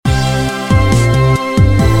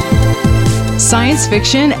Science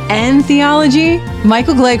fiction and theology?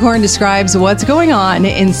 Michael Gleghorn describes what's going on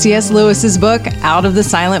in C.S. Lewis's book, Out of the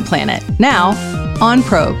Silent Planet, now on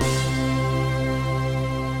Probe.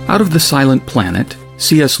 Out of the Silent Planet,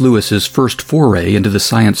 C.S. Lewis's first foray into the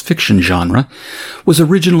science fiction genre, was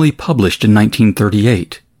originally published in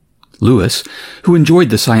 1938. Lewis, who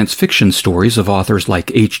enjoyed the science fiction stories of authors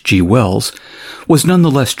like H.G. Wells, was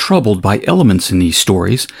nonetheless troubled by elements in these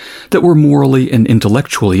stories that were morally and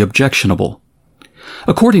intellectually objectionable.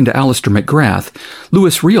 According to Alistair McGrath,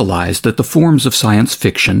 Lewis realized that the forms of science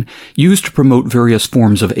fiction used to promote various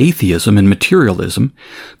forms of atheism and materialism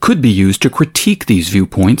could be used to critique these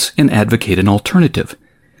viewpoints and advocate an alternative.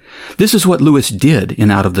 This is what Lewis did in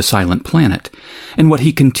Out of the Silent Planet, and what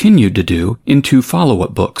he continued to do in two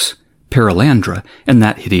follow-up books, Perelandra and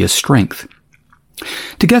That Hideous Strength.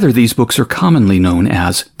 Together, these books are commonly known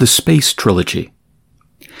as the Space Trilogy.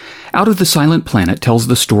 Out of the Silent Planet tells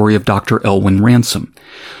the story of Dr. Elwyn Ransom,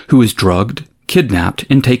 who is drugged, kidnapped,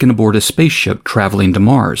 and taken aboard a spaceship traveling to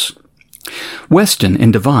Mars. Weston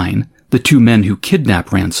and Devine, the two men who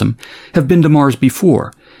kidnap Ransom, have been to Mars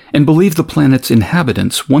before and believe the planet's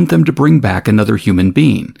inhabitants want them to bring back another human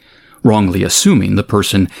being, wrongly assuming the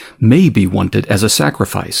person may be wanted as a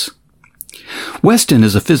sacrifice. Weston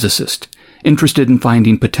is a physicist, interested in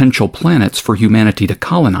finding potential planets for humanity to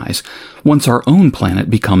colonize once our own planet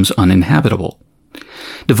becomes uninhabitable.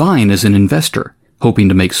 Devine is an investor, hoping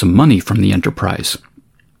to make some money from the enterprise.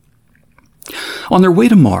 On their way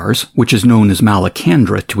to Mars, which is known as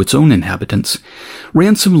Malacandra to its own inhabitants,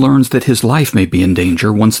 Ransom learns that his life may be in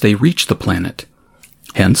danger once they reach the planet.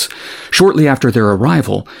 Hence, shortly after their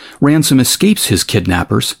arrival, Ransom escapes his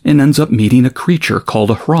kidnappers and ends up meeting a creature called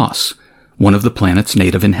a Hross, one of the planet's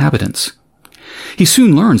native inhabitants. He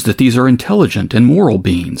soon learns that these are intelligent and moral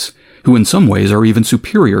beings, who in some ways are even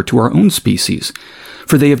superior to our own species,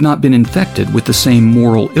 for they have not been infected with the same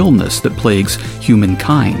moral illness that plagues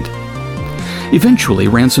humankind. Eventually,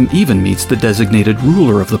 Ransom even meets the designated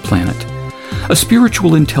ruler of the planet, a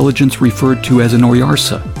spiritual intelligence referred to as an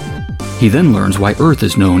Oyarsa. He then learns why Earth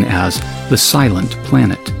is known as the Silent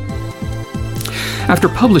Planet. After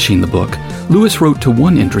publishing the book, Lewis wrote to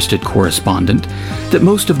one interested correspondent that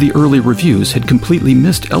most of the early reviews had completely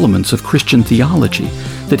missed elements of Christian theology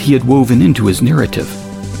that he had woven into his narrative.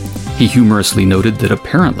 He humorously noted that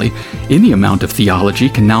apparently any amount of theology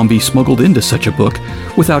can now be smuggled into such a book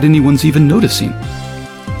without anyone's even noticing.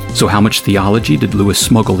 So how much theology did Lewis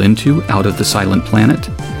smuggle into Out of the Silent Planet?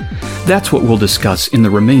 That's what we'll discuss in the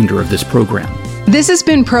remainder of this program. This has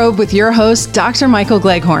been Probe with your host, Dr. Michael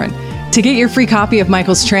Gleghorn. To get your free copy of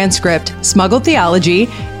Michael's transcript, Smuggled Theology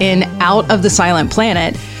in Out of the Silent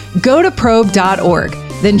Planet, go to probe.org.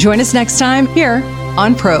 Then join us next time here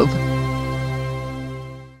on Probe.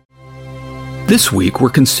 This week, we're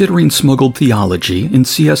considering smuggled theology in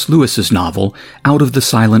C.S. Lewis's novel, Out of the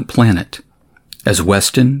Silent Planet. As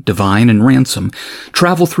Weston, Devine, and Ransom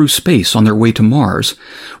travel through space on their way to Mars,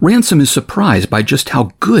 Ransom is surprised by just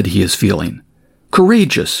how good he is feeling.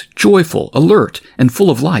 Courageous, joyful, alert, and full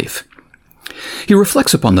of life. He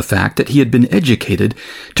reflects upon the fact that he had been educated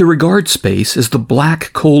to regard space as the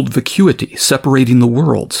black, cold vacuity separating the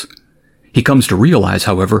worlds. He comes to realize,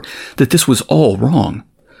 however, that this was all wrong.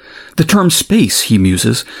 The term space, he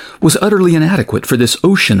muses, was utterly inadequate for this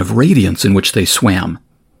ocean of radiance in which they swam.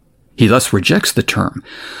 He thus rejects the term,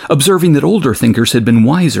 observing that older thinkers had been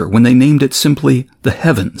wiser when they named it simply the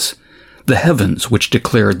heavens which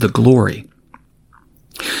declared the glory.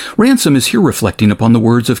 Ransom is here reflecting upon the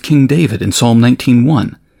words of King David in Psalm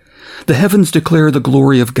 19:1. The heavens declare the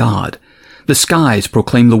glory of God. The skies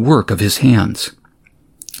proclaim the work of his hands.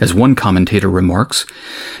 As one commentator remarks,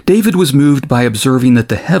 David was moved by observing that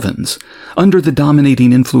the heavens, under the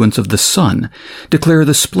dominating influence of the sun, declare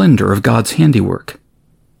the splendor of God's handiwork.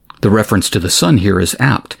 The reference to the sun here is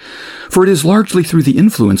apt, for it is largely through the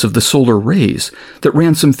influence of the solar rays that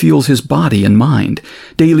Ransom feels his body and mind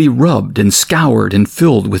daily rubbed and scoured and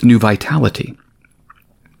filled with new vitality.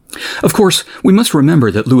 Of course, we must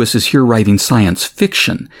remember that Lewis is here writing science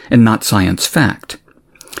fiction and not science fact.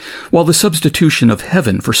 While the substitution of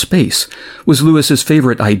heaven for space was Lewis's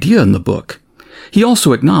favorite idea in the book, he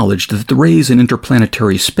also acknowledged that the rays in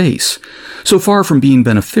interplanetary space, so far from being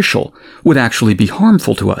beneficial, would actually be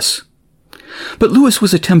harmful to us. But Lewis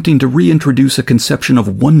was attempting to reintroduce a conception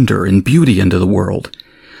of wonder and beauty into the world.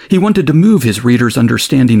 He wanted to move his readers'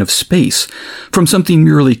 understanding of space from something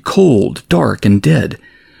merely cold, dark, and dead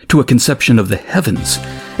to a conception of the heavens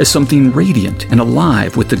as something radiant and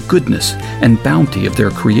alive with the goodness and bounty of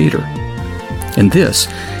their Creator. And this,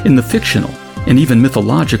 in the fictional and even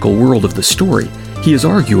mythological world of the story, he has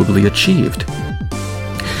arguably achieved.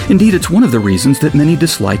 Indeed, it's one of the reasons that many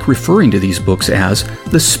dislike referring to these books as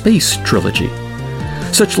the space trilogy.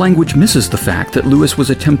 Such language misses the fact that Lewis was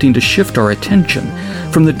attempting to shift our attention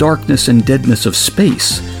from the darkness and deadness of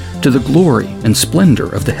space to the glory and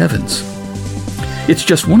splendor of the heavens. It's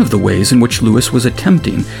just one of the ways in which Lewis was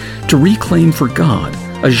attempting to reclaim for God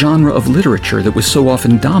a genre of literature that was so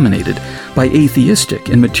often dominated by atheistic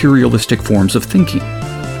and materialistic forms of thinking.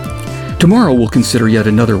 Tomorrow we'll consider yet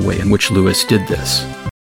another way in which Lewis did this.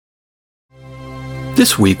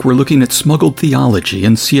 This week we're looking at smuggled theology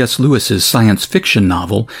in C.S. Lewis's science fiction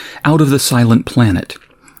novel, Out of the Silent Planet.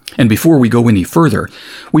 And before we go any further,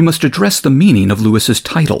 we must address the meaning of Lewis's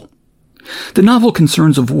title. The novel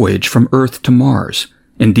concerns a voyage from Earth to Mars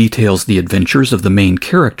and details the adventures of the main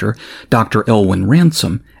character, Dr. Elwyn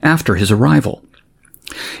Ransom, after his arrival.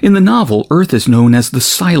 In the novel, Earth is known as the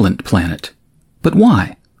Silent Planet. But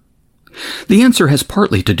why? The answer has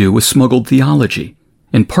partly to do with smuggled theology,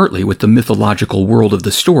 and partly with the mythological world of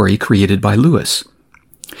the story created by Lewis.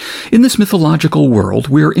 In this mythological world,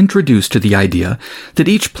 we are introduced to the idea that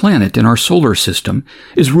each planet in our solar system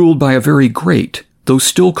is ruled by a very great, though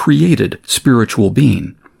still created, spiritual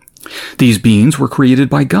being. These beings were created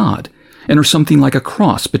by God, and are something like a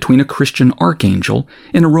cross between a Christian archangel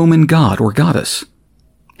and a Roman god or goddess.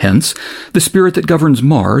 Hence, the spirit that governs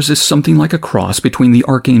Mars is something like a cross between the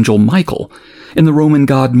archangel Michael and the Roman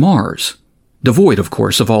god Mars, devoid, of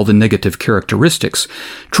course, of all the negative characteristics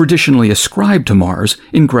traditionally ascribed to Mars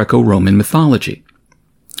in Greco-Roman mythology.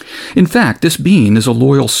 In fact, this being is a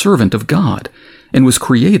loyal servant of God, and was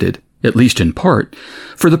created, at least in part,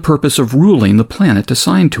 for the purpose of ruling the planet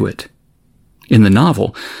assigned to it. In the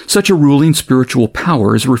novel, such a ruling spiritual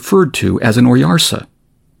power is referred to as an Oyarsa.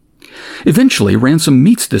 Eventually, Ransom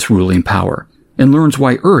meets this ruling power, and learns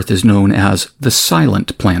why Earth is known as the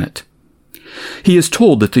Silent Planet. He is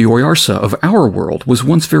told that the Oyarsa of our world was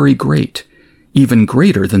once very great, even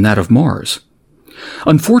greater than that of Mars.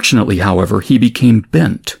 Unfortunately, however, he became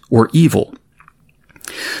bent or evil.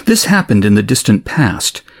 This happened in the distant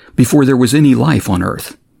past, before there was any life on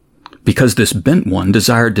Earth. Because this bent one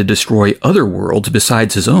desired to destroy other worlds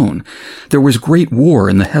besides his own, there was great war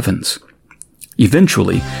in the heavens.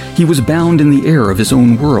 Eventually, he was bound in the air of his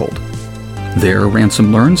own world. There,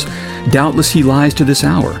 Ransom learns, doubtless he lies to this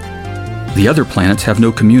hour. The other planets have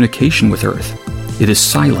no communication with Earth. It is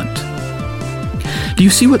silent. Do you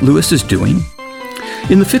see what Lewis is doing?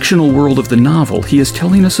 In the fictional world of the novel, he is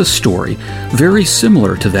telling us a story very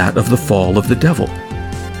similar to that of the fall of the devil.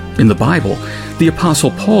 In the Bible, the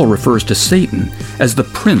Apostle Paul refers to Satan as the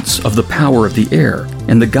prince of the power of the air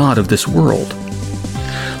and the god of this world.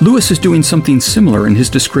 Lewis is doing something similar in his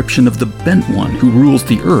description of the bent one who rules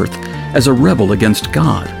the earth as a rebel against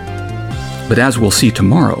God. But as we'll see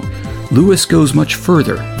tomorrow, Lewis goes much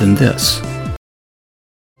further than this.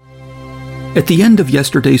 At the end of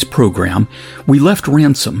yesterday's program, we left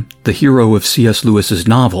Ransom, the hero of C.S. Lewis's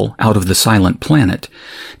novel, Out of the Silent Planet,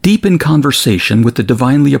 deep in conversation with the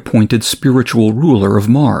divinely appointed spiritual ruler of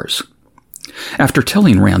Mars. After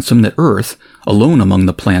telling Ransom that Earth, alone among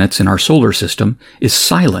the planets in our solar system, is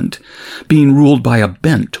silent, being ruled by a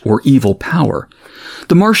bent or evil power,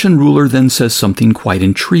 the Martian ruler then says something quite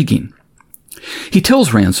intriguing. He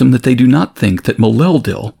tells Ransom that they do not think that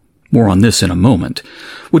Maleldil, more on this in a moment,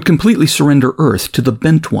 would completely surrender Earth to the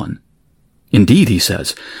Bent One. Indeed, he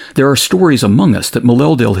says, there are stories among us that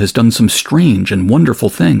Maleldil has done some strange and wonderful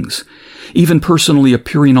things, even personally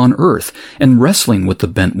appearing on Earth and wrestling with the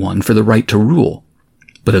Bent One for the right to rule.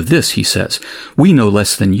 But of this, he says, we know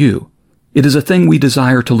less than you. It is a thing we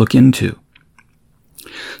desire to look into.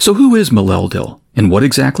 So who is Maleldil, and what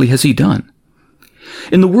exactly has he done?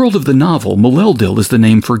 In the world of the novel, Maleldil is the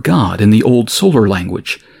name for God in the old solar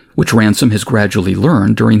language, which Ransom has gradually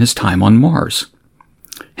learned during his time on Mars.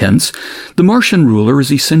 Hence, the Martian ruler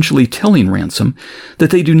is essentially telling Ransom that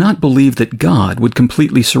they do not believe that God would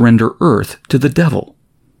completely surrender Earth to the devil.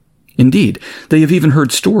 Indeed, they have even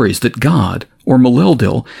heard stories that God, or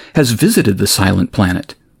Maleldil, has visited the silent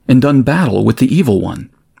planet and done battle with the evil one.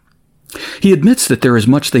 He admits that there is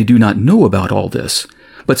much they do not know about all this,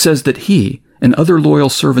 but says that he and other loyal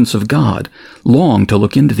servants of God long to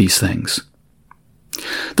look into these things.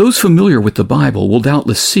 Those familiar with the Bible will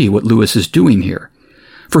doubtless see what Lewis is doing here,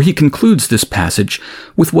 for he concludes this passage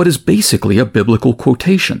with what is basically a biblical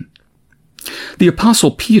quotation. The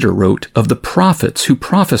Apostle Peter wrote of the prophets who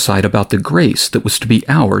prophesied about the grace that was to be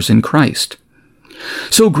ours in Christ.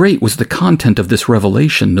 So great was the content of this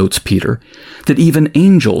revelation, notes Peter, that even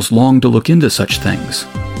angels longed to look into such things.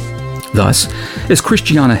 Thus, as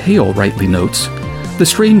Christiana Hale rightly notes, the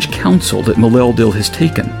strange counsel that Maleldil has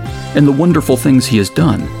taken, and the wonderful things he has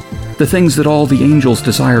done, the things that all the angels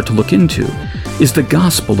desire to look into, is the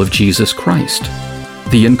gospel of Jesus Christ,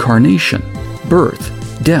 the incarnation, birth,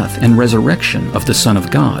 death, and resurrection of the Son of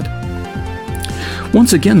God.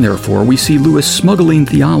 Once again, therefore, we see Lewis smuggling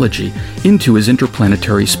theology into his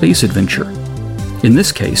interplanetary space adventure. In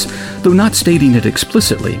this case, though not stating it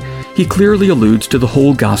explicitly, he clearly alludes to the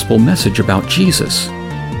whole gospel message about Jesus.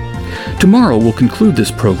 Tomorrow we'll conclude this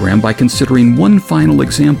program by considering one final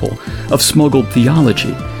example of smuggled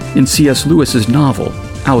theology in C.S. Lewis's novel,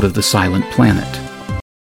 Out of the Silent Planet.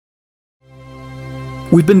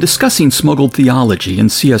 We've been discussing smuggled theology in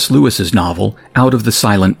C.S. Lewis's novel, Out of the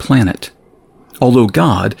Silent Planet. Although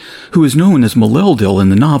God, who is known as Maleldil in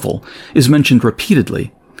the novel, is mentioned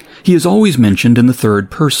repeatedly, he is always mentioned in the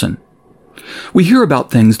third person. We hear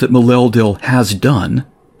about things that Maleldil has done,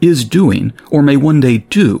 is doing, or may one day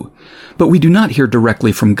do, but we do not hear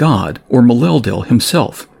directly from God or Maleldil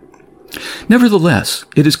himself. Nevertheless,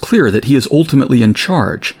 it is clear that he is ultimately in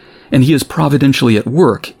charge, and he is providentially at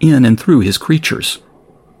work in and through his creatures.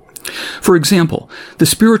 For example, the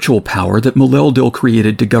spiritual power that Maleldil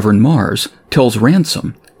created to govern Mars tells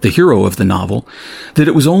Ransom, the hero of the novel, that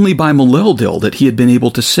it was only by Maleldil that he had been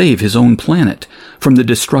able to save his own planet from the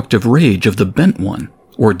destructive rage of the Bent One,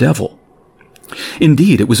 or Devil.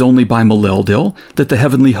 Indeed, it was only by Maleldil that the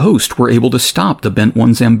heavenly host were able to stop the Bent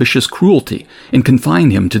One's ambitious cruelty and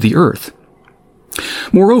confine him to the earth.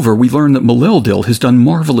 Moreover, we learn that Maleldil has done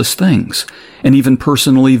marvelous things, and even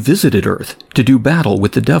personally visited Earth to do battle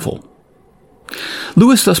with the devil.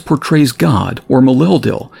 Lewis thus portrays God, or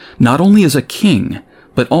Maleldil, not only as a king,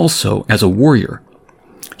 but also as a warrior.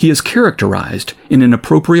 He is characterized, in an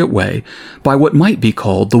appropriate way, by what might be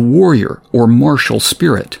called the warrior or martial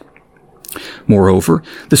spirit. Moreover,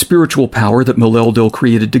 the spiritual power that Maleldil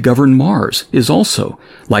created to govern Mars is also,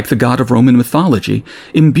 like the god of Roman mythology,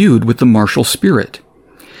 imbued with the martial spirit.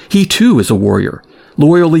 He too is a warrior,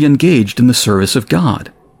 loyally engaged in the service of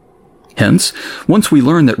God. Hence, once we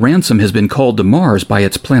learn that Ransom has been called to Mars by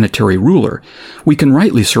its planetary ruler, we can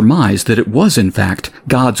rightly surmise that it was in fact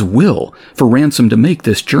God's will for Ransom to make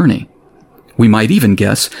this journey. We might even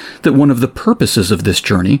guess that one of the purposes of this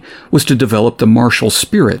journey was to develop the martial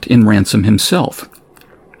spirit in Ransom himself.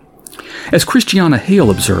 As Christiana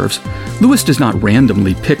Hale observes, Lewis does not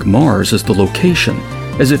randomly pick Mars as the location,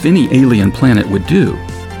 as if any alien planet would do.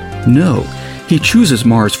 No, he chooses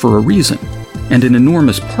Mars for a reason, and an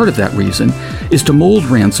enormous part of that reason is to mold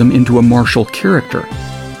Ransom into a martial character.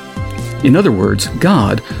 In other words,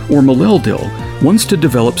 God, or Maleldil, wants to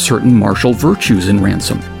develop certain martial virtues in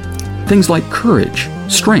Ransom, things like courage,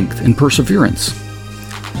 strength, and perseverance.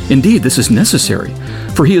 Indeed, this is necessary,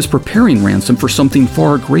 for he is preparing Ransom for something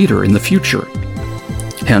far greater in the future.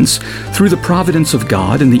 Hence, through the providence of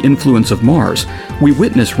God and the influence of Mars, we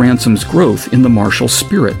witness Ransom's growth in the martial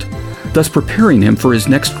spirit, thus preparing him for his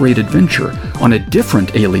next great adventure on a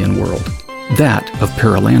different alien world, that of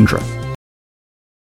Paralandra.